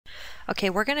Okay,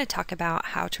 we're going to talk about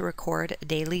how to record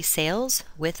daily sales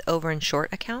with over and short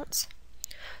accounts.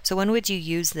 So when would you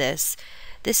use this?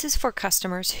 This is for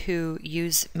customers who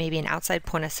use maybe an outside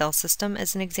point of sale system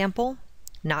as an example,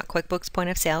 not QuickBooks point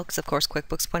of sale, because of course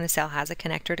QuickBooks point of sale has a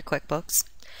connector to QuickBooks,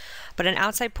 but an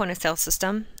outside point of sale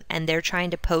system, and they're trying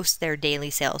to post their daily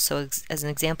sales. So as an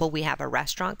example, we have a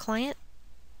restaurant client.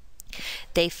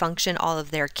 They function all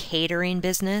of their catering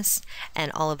business and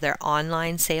all of their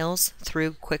online sales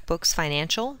through QuickBooks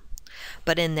Financial,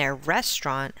 but in their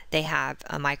restaurant, they have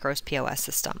a Micros POS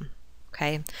system.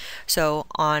 Okay, so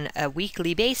on a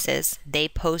weekly basis, they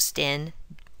post in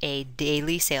a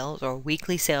daily sales or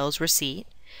weekly sales receipt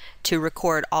to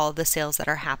record all the sales that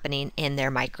are happening in their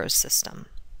Micros system.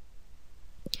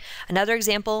 Another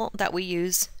example that we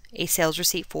use a sales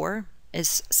receipt for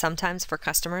is sometimes for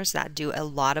customers that do a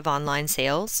lot of online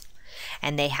sales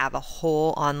and they have a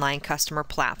whole online customer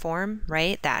platform,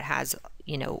 right? That has,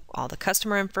 you know, all the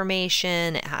customer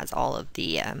information, it has all of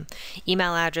the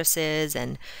email addresses,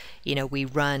 and, you know, we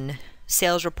run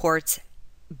sales reports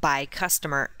by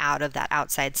customer out of that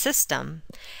outside system.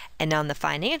 And on the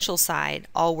financial side,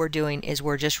 all we're doing is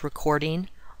we're just recording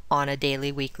on a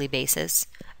daily, weekly basis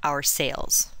our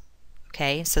sales.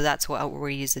 Okay, so that's what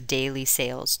we use, a daily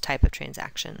sales type of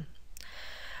transaction.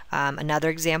 Another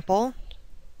example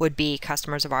would be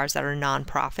customers of ours that are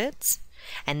nonprofits,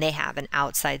 and they have an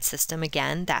outside system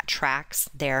again that tracks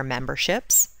their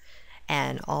memberships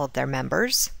and all of their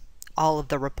members. All of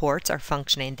the reports are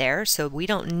functioning there, so we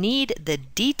don't need the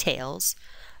details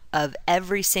of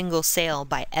every single sale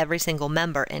by every single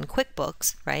member in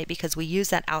QuickBooks, right? Because we use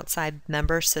that outside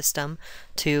member system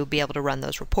to be able to run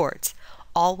those reports.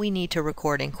 All we need to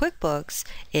record in QuickBooks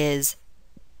is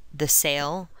the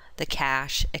sale, the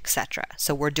cash, etc.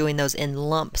 So we're doing those in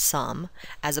lump sum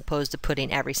as opposed to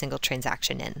putting every single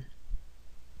transaction in.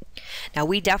 Now,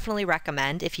 we definitely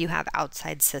recommend, if you have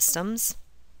outside systems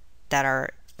that are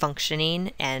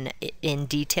functioning and in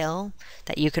detail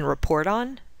that you can report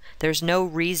on, there's no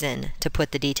reason to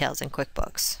put the details in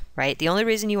QuickBooks, right? The only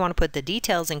reason you want to put the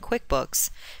details in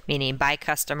QuickBooks, meaning by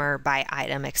customer, by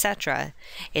item, etc.,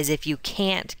 is if you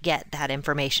can't get that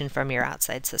information from your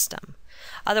outside system.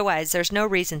 Otherwise, there's no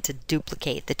reason to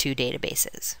duplicate the two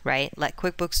databases, right? Let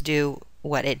QuickBooks do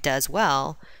what it does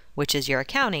well, which is your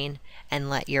accounting, and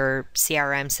let your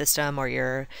CRM system or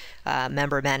your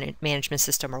member management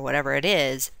system or whatever it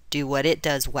is do what it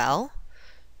does well,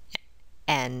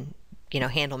 and, you know,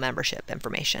 handle membership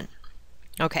information.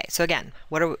 Okay, so again,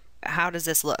 how does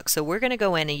this look? So we're going to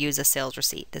go in and use a sales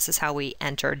receipt. This is how we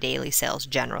enter daily sales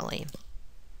generally.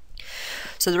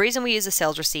 So the reason we use a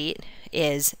sales receipt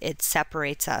is it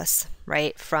separates us,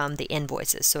 right, from the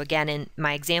invoices. So again, in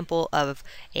my example of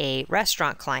a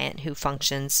restaurant client who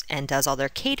functions and does all their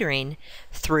catering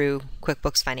through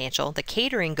QuickBooks Financial, the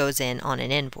catering goes in on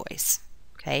an invoice.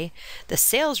 Okay, the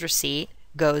sales receipt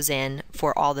goes in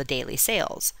for all the daily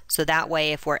sales. So that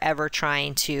way, if we're ever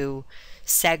trying to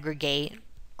segregate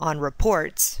on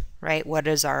reports, right, what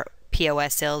is our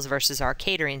POS sales versus our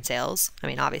catering sales? I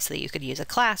mean, obviously you could use a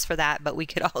class for that, but we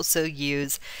could also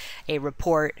use a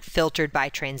report filtered by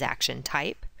transaction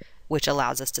type, which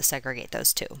allows us to segregate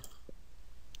those two.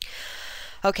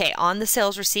 Okay, on the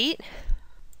sales receipt,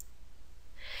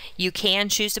 you can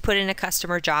choose to put in a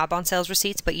customer job on sales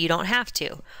receipts, but you don't have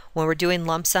to. When we're doing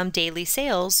lump sum daily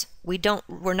sales,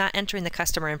 we're not entering the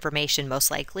customer information most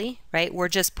likely, right? We're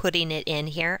just putting it in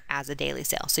here as a daily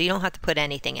sale. So you don't have to put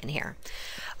anything in here.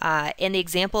 In the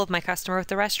example of my customer with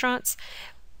the restaurants,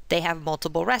 they have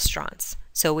multiple restaurants.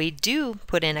 So we do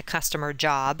put in a customer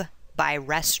job by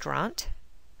restaurant,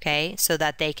 okay, so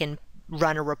that they can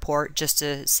run a report just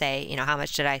to say, you know, how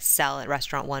much did I sell at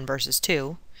restaurant 1 versus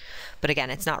 2. But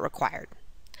again, it's not required.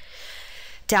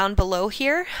 Down below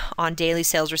here on daily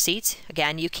sales receipts,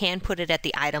 again, you can put it at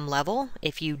the item level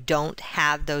if you don't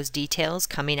have those details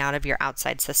coming out of your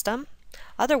outside system.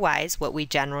 Otherwise, what we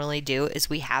generally do is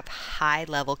we have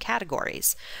high-level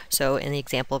categories. So in the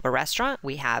example of a restaurant,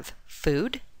 we have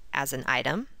food as an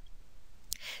item.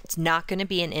 It's not going to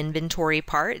be an inventory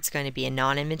part. It's going to be a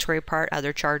non-inventory part,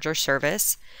 other charge or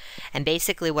service. And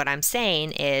basically what I'm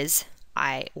saying is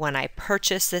when I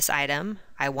purchase this item,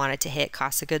 I want it to hit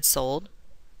cost of goods sold,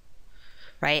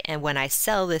 right? And when I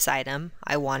sell this item,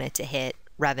 I want it to hit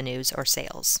revenues or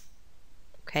sales.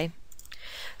 Okay,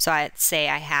 so I'd say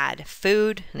I had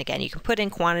food, and again, you can put in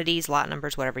quantities, lot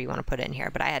numbers, whatever you want to put in here,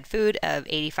 but I had food of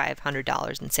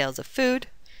 $8,500 in sales of food.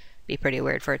 Be pretty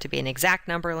weird for it to be an exact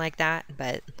number like that,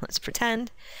 but let's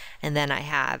pretend. And then I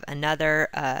have another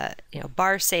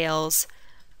bar sales.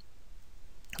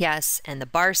 Yes, and the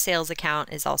bar sales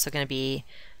account is also going to be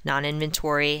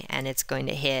non-inventory, and it's going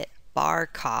to hit bar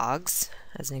COGS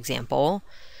as an example,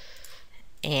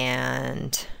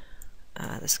 and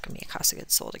this is going to be a cost of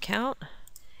goods sold account,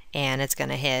 and it's going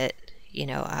to hit, you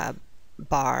know,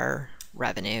 bar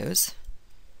revenues,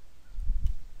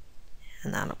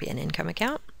 and that'll be an income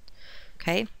account.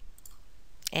 Okay,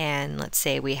 and let's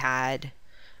say we had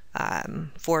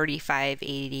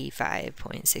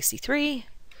 4585.63,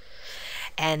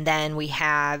 and then we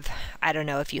have, I don't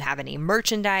know if you have any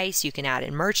merchandise, you can add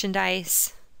in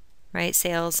merchandise, right?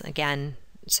 Sales again,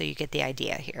 so you get the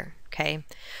idea here. Okay,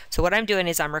 so what I'm doing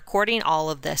is I'm recording all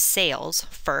of the sales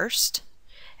first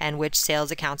and which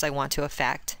sales accounts I want to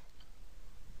affect.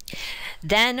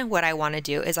 Then what I want to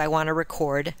do is I want to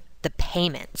record the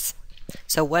payments.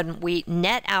 So when we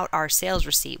net out our sales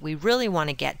receipt, we really want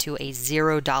to get to a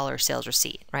 $0 sales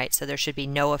receipt, right? So there should be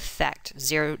no effect,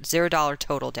 $0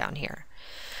 total down here.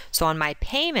 So on my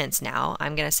payments now,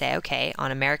 I'm going to say, okay,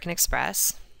 on American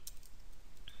Express,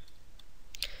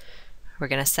 we're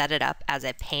going to set it up as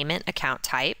a payment account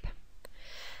type.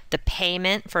 The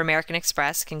payment for American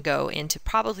Express can go into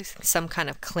probably some kind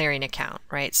of clearing account,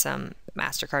 right? Some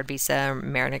MasterCard, Visa,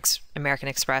 American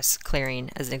Express clearing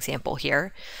as an example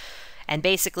here. And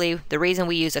basically the reason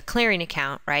we use a clearing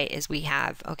account, right, is we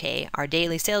have, okay, our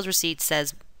daily sales receipt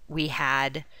says we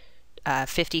had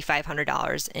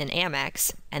 $5,500 in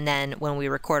Amex, and then when we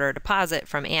record our deposit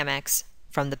from Amex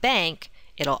from the bank,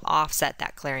 it'll offset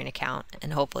that clearing account,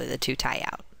 and hopefully the two tie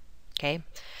out. Okay,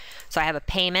 so I have a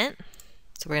payment,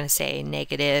 so we're going to say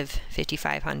negative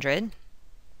 5,500.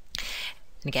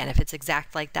 And again, if it's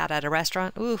exact like that at a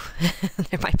restaurant, ooh,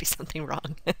 there might be something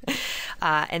wrong.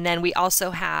 And then we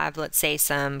also have, let's say,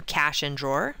 some cash in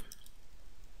drawer,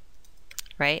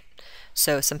 right?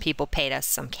 So some people paid us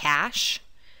some cash,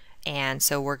 and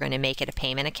so we're going to make it a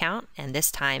payment account. And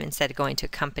this time, instead of going to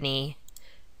company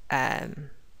and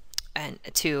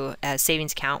to a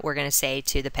savings account, we're going to say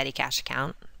to the petty cash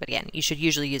account. But again, you should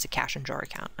usually use a cash and drawer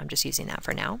account. I'm just using that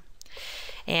for now.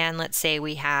 And let's say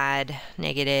we had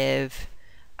negative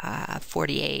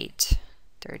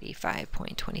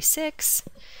 4835.26,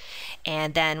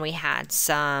 and then we had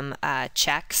some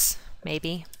checks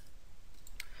maybe,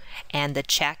 and the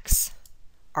checks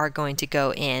are going to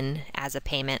go in as a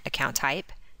payment account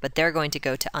type, but they're going to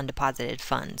go to undeposited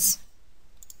funds,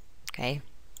 okay,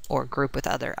 or group with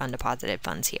other undeposited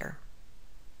funds here.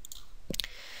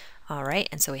 All right,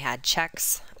 and so we had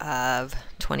checks of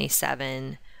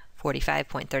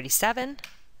 2745.37.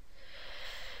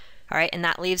 All right, and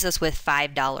that leaves us with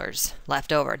 $5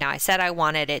 left over. Now I said I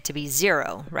wanted it to be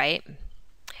 0, right?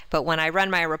 But when I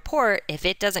run my report, if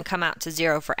it doesn't come out to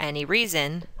 0 for any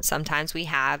reason, sometimes we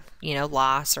have, you know,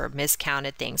 loss or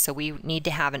miscounted things. So we need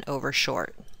to have an overshort.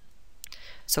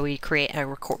 So we create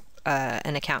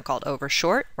an account called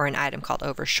overshort, or an item called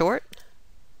overshort.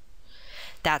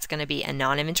 That's going to be a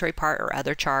non-inventory part or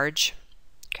other charge.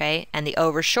 Okay, and the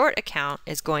overshort account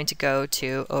is going to go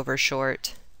to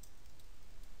overshort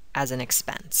as an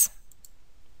expense.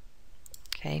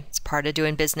 Okay, it's part of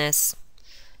doing business.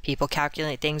 People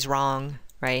calculate things wrong,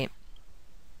 right?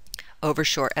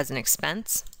 Overshort as an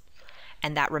expense,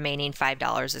 and that remaining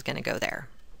 $5 is going to go there.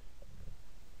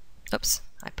 Oops,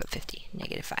 I put 50,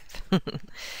 negative 5.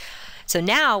 So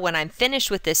now when I'm finished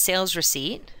with this sales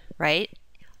receipt, right,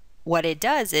 what it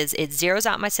does is it zeroes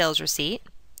out my sales receipt.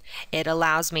 It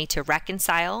allows me to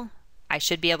reconcile. I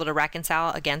should be able to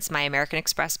reconcile against my American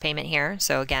Express payment here.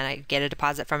 So again, I get a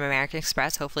deposit from American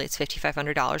Express. Hopefully it's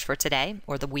 $5,500 for today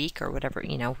or the week or whatever,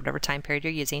 you know, whatever time period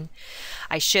you're using.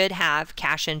 I should have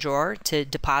cash in drawer to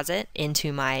deposit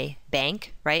into my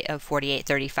bank, right, of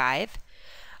 $48.35.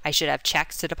 I should have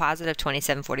checks to deposit of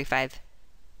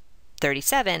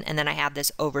 $27.45.37, and then I have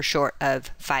this overshort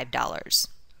of $5.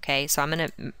 Okay, so I'm going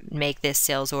to make this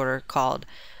sales order called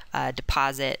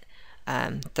deposit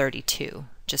 32,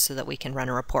 just so that we can run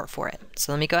a report for it.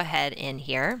 So let me go ahead in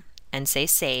here and say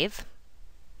save.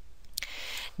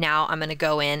 Now I'm going to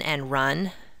go in and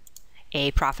run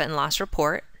a profit and loss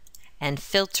report and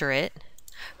filter it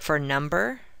for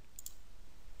number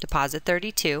deposit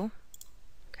 32.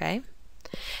 Okay.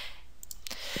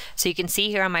 So you can see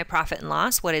here on my profit and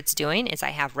loss, what it's doing is I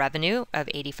have revenue of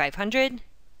 8,500,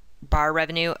 bar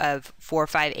revenue of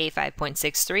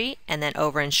 4585.63, and then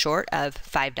over and short of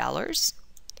 $5.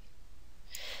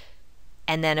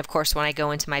 And then of course when I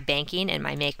go into my banking and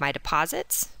I make my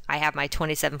deposits, I have my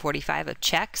 2745 of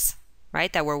checks,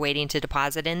 right, that we're waiting to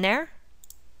deposit in there.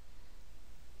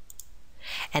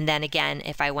 And then again,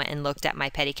 if I went and looked at my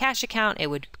petty cash account, it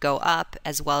would go up,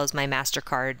 as well as my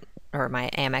MasterCard or my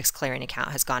Amex clearing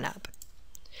account has gone up.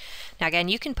 Now again,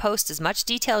 you can post as much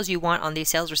detail as you want on these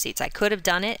sales receipts. I could have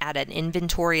done it at an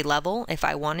inventory level if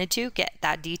I wanted to get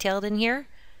that detailed in here.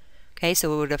 Okay,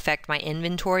 so it would affect my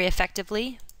inventory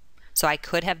effectively. So I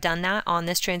could have done that on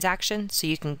this transaction, so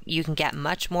you can get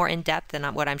much more in depth than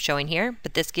what I'm showing here,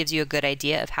 but this gives you a good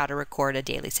idea of how to record a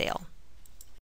daily sale.